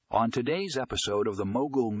On today's episode of the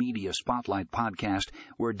Mogul Media Spotlight podcast,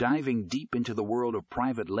 we're diving deep into the world of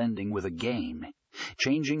private lending with a game,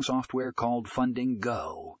 changing software called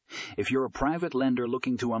Fundingo. If you're a private lender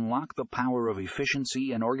looking to unlock the power of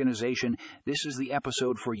efficiency and organization, this is the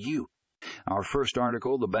episode for you. Our first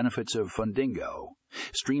article, The Benefits of Fundingo.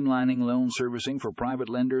 Streamlining loan servicing for private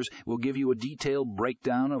lenders will give you a detailed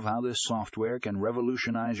breakdown of how this software can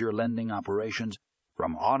revolutionize your lending operations.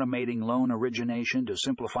 From automating loan origination to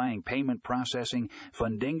simplifying payment processing,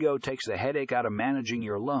 Fundingo takes the headache out of managing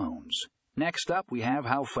your loans. Next up, we have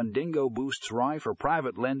how Fundingo boosts ROI for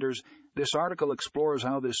private lenders. This article explores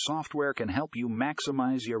how this software can help you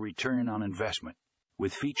maximize your return on investment.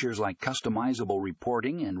 With features like customizable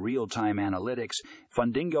reporting and real-time analytics,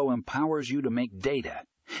 Fundingo empowers you to make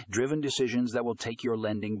data-driven decisions that will take your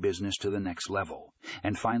lending business to the next level.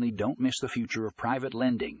 And finally, don't miss the future of private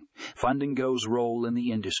lending, Fundingo's role in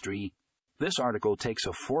the industry. This article takes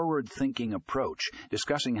a forward-thinking approach,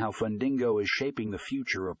 discussing how Fundingo is shaping the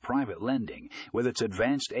future of private lending. With its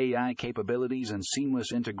advanced AI capabilities and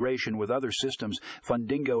seamless integration with other systems,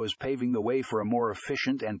 Fundingo is paving the way for a more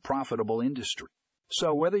efficient and profitable industry.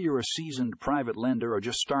 So whether you're a seasoned private lender or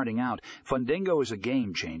just starting out, Fundingo is a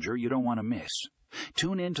game changer you don't want to miss.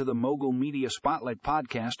 Tune in to the Mogul Media Spotlight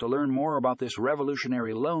podcast to learn more about this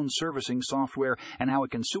revolutionary loan servicing software and how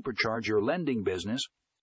it can supercharge your lending business.